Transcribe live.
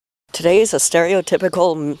Today is a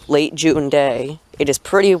stereotypical late June day. It is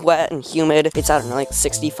pretty wet and humid. It's, I don't know, like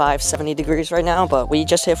 65, 70 degrees right now, but we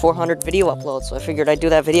just hit 400 video uploads, so I figured I'd do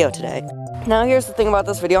that video today. Now, here's the thing about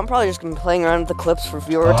this video. I'm probably just gonna be playing around with the clips for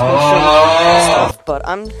viewer attention and stuff, but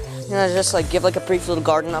I'm gonna just like give like a brief little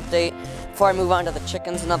garden update before I move on to the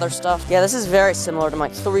chickens and other stuff. Yeah, this is very similar to my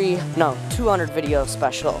 200 video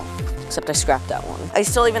special, except I scrapped that one. I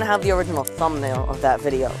still even have the original thumbnail of that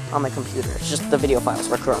video on my computer. It's just the video files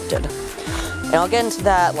were corrupted. And I'll get into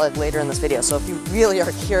that like later in this video, so if you really are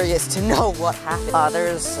curious to know what happened,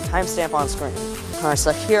 there's a timestamp on screen. Alright,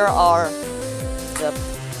 so here are the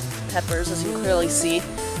peppers, as you can clearly see.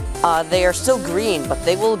 They are still green, but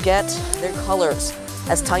they will get their colors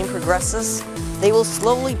as time progresses. They will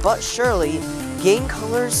slowly but surely gain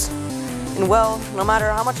colors, and well, no matter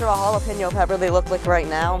how much of a jalapeno pepper they look like right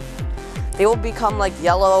now, they will become like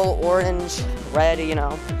yellow, orange, red, you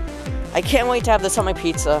know. I can't wait to have this on my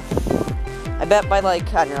pizza. I bet by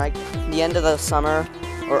like, I don't know, like the end of the summer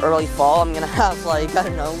or early fall, I'm gonna have like, I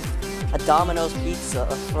don't know, a Domino's pizza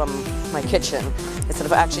from my kitchen instead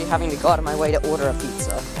of actually having to go out of my way to order a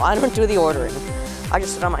pizza. Well, I don't do the ordering. I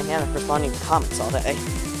just sit on my hand and responding to comments all day.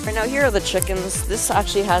 Right now, here are the chickens. This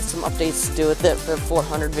actually has some updates to do with it for the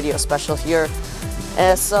 400 video special here.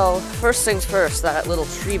 So, first things first, that little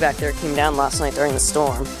tree back there came down last night during the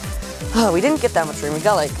storm. We didn't get that much rain. We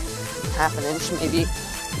got like half an inch maybe.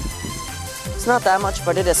 It's not that much,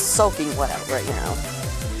 but it is soaking wet out right now.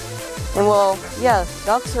 And well, yeah,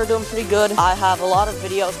 ducks are doing pretty good. I have a lot of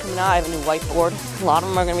videos coming out. I have a new whiteboard. A lot of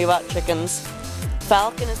them are going to be about chickens.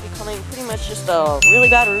 Falcon is becoming pretty much just a really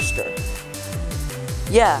bad rooster.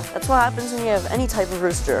 Yeah, that's what happens when you have any type of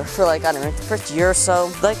rooster for like, I don't know, the first year or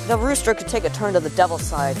so. Like, the rooster could take a turn to the devil's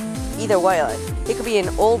side. Either way, like, he could be an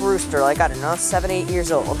old rooster, like, I don't know, 7, 8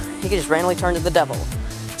 years old. He could just randomly turn to the devil.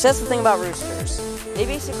 So that's the thing about roosters. They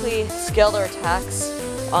basically scale their attacks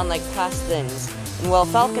on like past things. And well,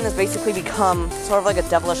 Falcon has basically become sort of like a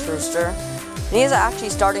devilish rooster. And he is actually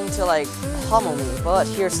starting to like pummel me, but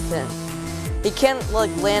here's the thing. He can't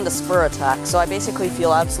like land a spur attack, so I basically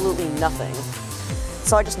feel absolutely nothing.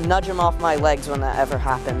 So I just nudge him off my legs when that ever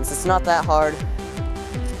happens. It's not that hard.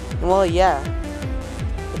 And well, yeah.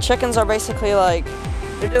 The chickens are basically like,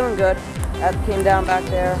 they're doing good. That came down back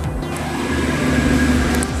there.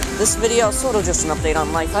 This video is sort of just an update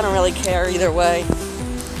on life. I don't really care either way.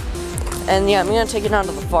 And yeah, I'm gonna take it down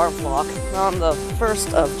to the farm flock on the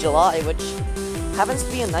 1st of July, which happens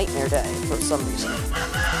to be a nightmare day for some reason.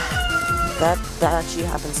 That actually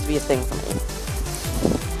happens to be a thing for me.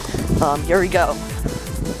 Here we go.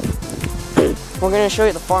 We're gonna show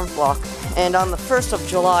you the farm flock. And on the 1st of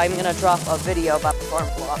July, I'm gonna drop a video about the farm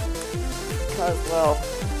flock. Because, well,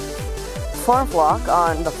 farm flock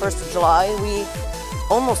on the 1st of July, we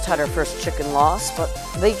almost had our first chicken loss, but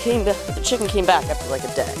the chicken came back after like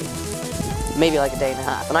a day. Maybe like a day and a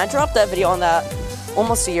half. And I dropped that video on that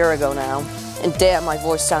almost a year ago now. And damn, my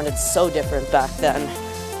voice sounded so different back then.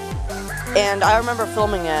 And I remember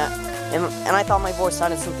filming it, and I thought my voice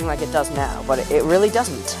sounded something like it does now, but it really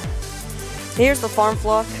doesn't. Here's the farm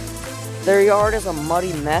flock. Their yard is a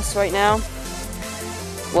muddy mess right now.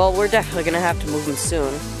 Well, we're definitely gonna have to move them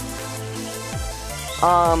soon.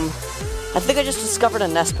 I think I just discovered a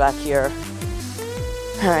nest back here.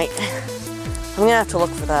 Alright. I'm gonna have to look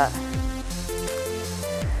for that.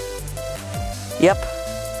 Yep.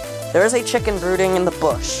 There is a chicken brooding in the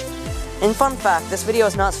bush. And fun fact, this video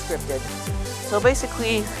is not scripted. So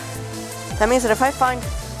basically, that means that if I find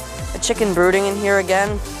a chicken brooding in here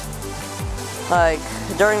again, like,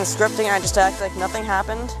 during the scripting, I just act like nothing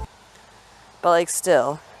happened. But like,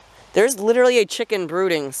 still. There's literally a chicken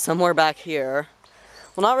brooding somewhere back here.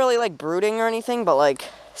 Well, not really like brooding or anything, but like,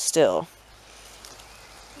 still.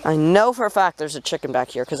 I know for a fact there's a chicken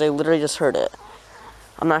back here, because I literally just heard it.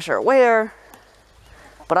 I'm not sure where,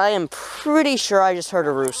 but I am pretty sure I just heard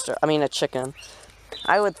a chicken.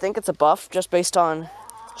 I would think it's a buff, just based on,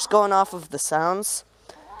 just going off of the sounds.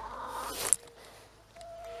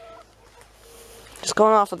 Just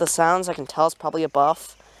going off of the sounds, I can tell it's probably a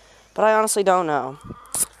buff, but I honestly don't know.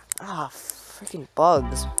 Ah, freaking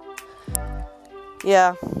bugs.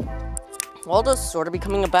 Yeah, Waldo's sort of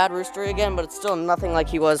becoming a bad rooster again, but it's still nothing like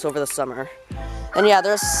he was over the summer. And yeah,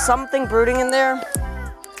 there's something brooding in there.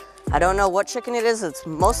 I don't know what chicken it is. It's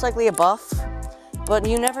most likely a buff, but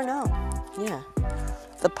you never know. Yeah,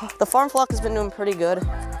 the farm flock has been doing pretty good.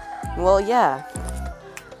 Well, yeah,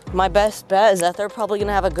 my best bet is that they're probably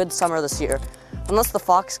gonna have a good summer this year, unless the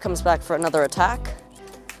fox comes back for another attack.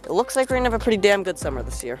 It looks like we're gonna have a pretty damn good summer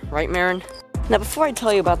this year, right, Marin? Now before I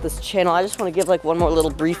tell you about this channel, I just want to give like one more little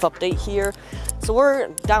brief update here. So we're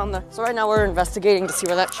down the, so right now we're investigating to see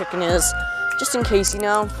where that chicken is, just in case, you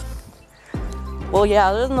know. Well, yeah,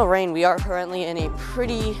 other than the rain, we are currently in a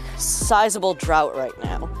pretty sizable drought right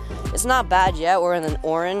now. It's not bad yet, we're in an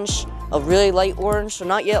orange, a really light orange, so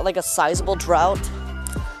not yet like a sizable drought,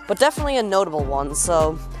 but definitely a notable one,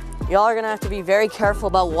 so y'all are gonna have to be very careful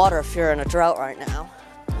about water if you're in a drought right now.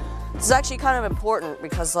 This is actually kind of important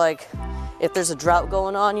because, like, if there's a drought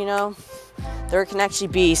going on, you know, there can actually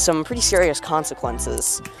be some pretty serious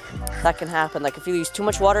consequences that can happen. Like if you use too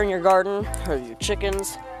much water in your garden or your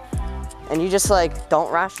chickens and you just like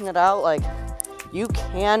don't ration it out, like you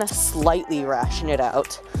can slightly ration it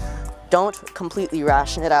out. Don't completely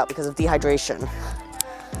ration it out because of dehydration,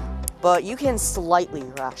 but you can slightly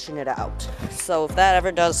ration it out. So if that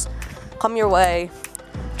ever does come your way,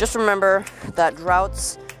 just remember that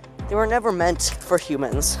droughts, they were never meant for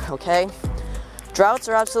humans, okay? Droughts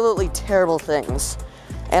are absolutely terrible things.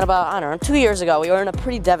 And about, I don't know, 2 years ago, we were in a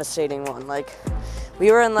pretty devastating one. Like,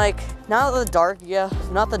 we were in like, not the dark, yeah,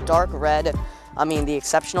 not the dark red, I mean the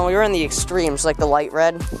exceptional, we were in the extremes, like the light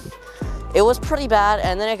red. It was pretty bad,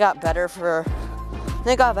 and then it got better throughout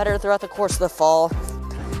the course of the fall.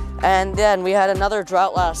 And then we had another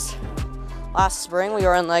drought last spring. We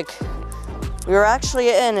were actually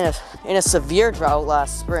in a severe drought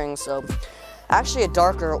last spring, so actually a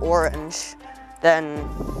darker orange than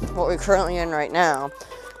what we're currently in right now.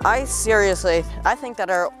 I think that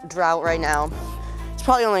our drought right now, it's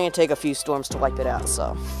probably only gonna take a few storms to wipe it out,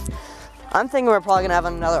 so I'm thinking we're probably gonna have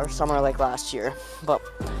another summer like last year. But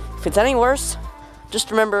if it's any worse, just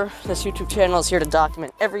remember this YouTube channel is here to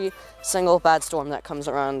document every single bad storm that comes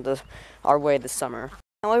around our way this summer.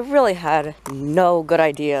 Now, I really had no good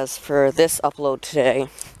ideas for this upload today,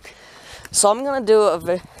 so I'm gonna do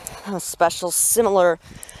a special similar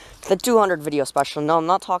to the 200 video special. No, I'm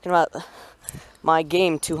not talking about my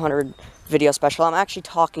game 200 video special. I'm actually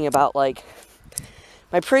talking about like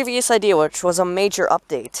my previous idea, which was a major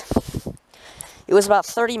update. It was about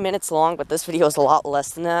 30 minutes long, but this video is a lot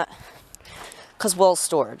less than that. Cause, well,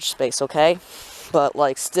 storage space, okay? But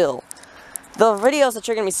like still, the videos that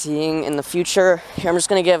you're gonna be seeing in the future, here I'm just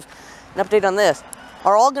gonna give an update on this,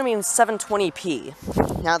 are all gonna be in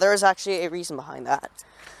 720p. Now there is actually a reason behind that.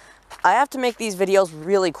 I have to make these videos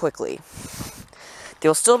really quickly.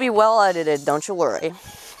 They'll still be well edited, don't you worry. In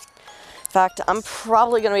fact, I'm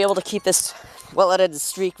probably gonna be able to keep this well edited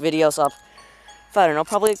streak videos up, I don't know,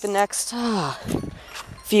 probably like the next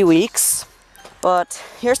few weeks. But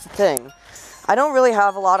here's the thing, I don't really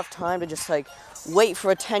have a lot of time to just like wait for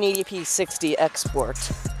a 1080p 60 export.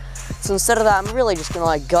 So instead of that, I'm really just gonna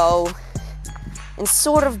like go and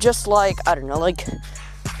sort of just like, I don't know, like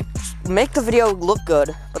make the video look good,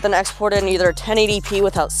 but then export it in either 1080p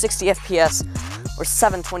without 60 FPS or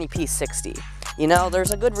 720p 60. You know, there's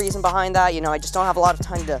a good reason behind that. You know, I just don't have a lot of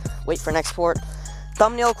time to wait for an export.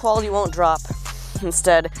 Thumbnail quality won't drop.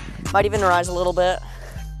 Instead, might even rise a little bit.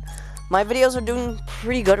 My videos are doing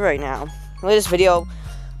pretty good right now. My latest video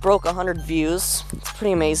broke 100 views. It's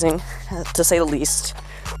pretty amazing, to say the least.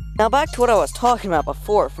 Now back to what I was talking about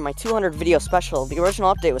before for my 200 video special. The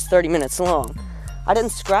original update was 30 minutes long. I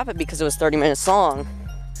didn't scrap it because it was 30 minutes long,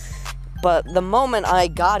 but the moment I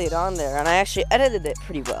got it on there, and I actually edited it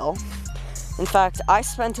pretty well. In fact, I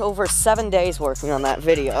spent over 7 days working on that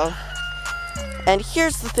video. And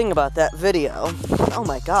here's the thing about that video. Oh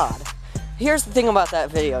my god. Here's the thing about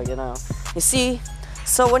that video, you know. You see,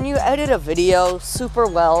 so when you edit a video super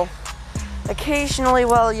well, occasionally,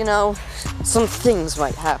 well, you know, some things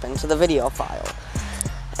might happen to the video file.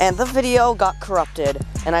 And the video got corrupted,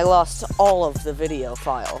 and I lost all of the video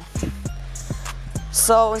file.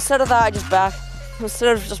 So instead of that,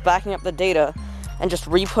 instead of just backing up the data and just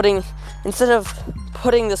instead of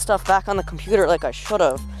putting the stuff back on the computer like I should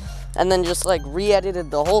have, and then just like re-edited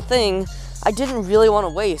the whole thing, I didn't really want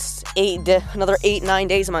to waste another 8-9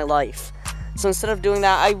 days of my life. So instead of doing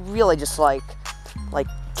that, I really just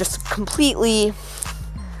just completely,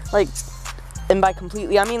 and by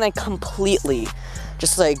completely, I mean like completely,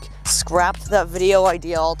 just like scrapped that video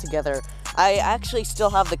idea altogether. I actually still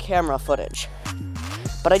have the camera footage,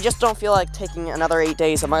 but I just don't feel like taking another 8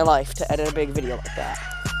 days of my life to edit a big video like that.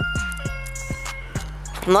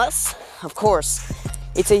 Unless, of course,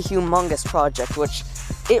 it's a humongous project, which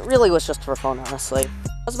it really was just for fun, honestly.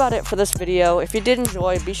 That's about it for this video. If you did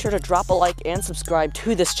enjoy, be sure to drop a like and subscribe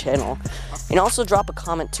to this channel. And also drop a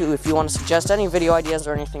comment too if you want to suggest any video ideas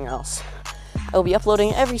or anything else. I will be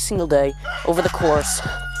uploading every single day over the course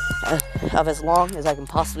of as long as I can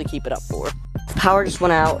possibly keep it up for. Power just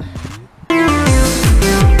went out.